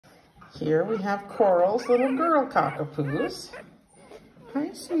Here we have Coral's little girl cockapoos.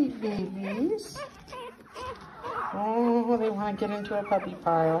 Hi, sweet babies. Oh, they want to get into a puppy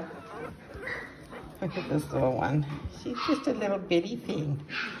pile. Look at this little one. She's just a little bitty thing.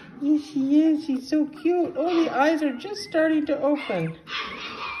 Yes, she is. She's so cute. Oh, the eyes are just starting to open.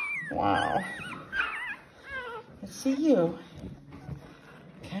 Wow. Let's see you.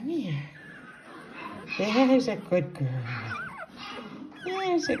 Come here. There's a good girl.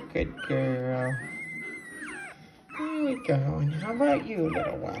 There's a good girl. There we go. And how about you,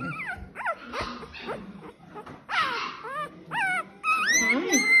 little one? Hi.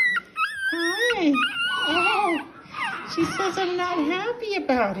 Hi. Oh, she says I'm not happy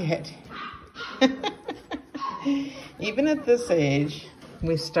about it. Even at this age,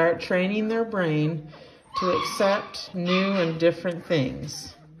 we start training their brain to accept new and different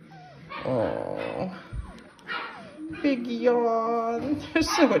things. Oh, big yawn. They're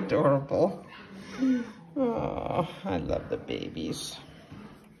so adorable. Oh, I love the babies.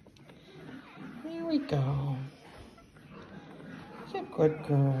 There we go. You're good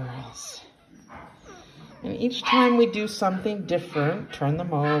girls. And each time we do something different, turn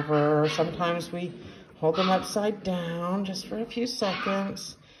them over, or sometimes we hold them upside down just for a few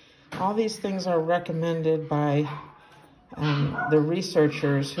seconds. All these things are recommended by the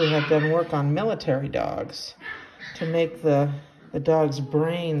researchers who have done work on military dogs to make the dog's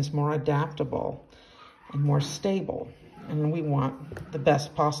brains more adaptable and more stable. And we want the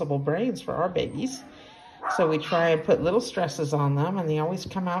best possible brains for our babies. So we try and put little stresses on them, and they always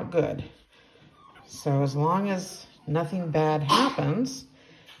come out good. So as long as nothing bad happens,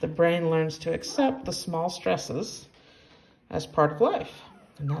 the brain learns to accept the small stresses as part of life.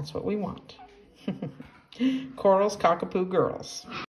 And that's what we want. Coral's Cockapoo Girls.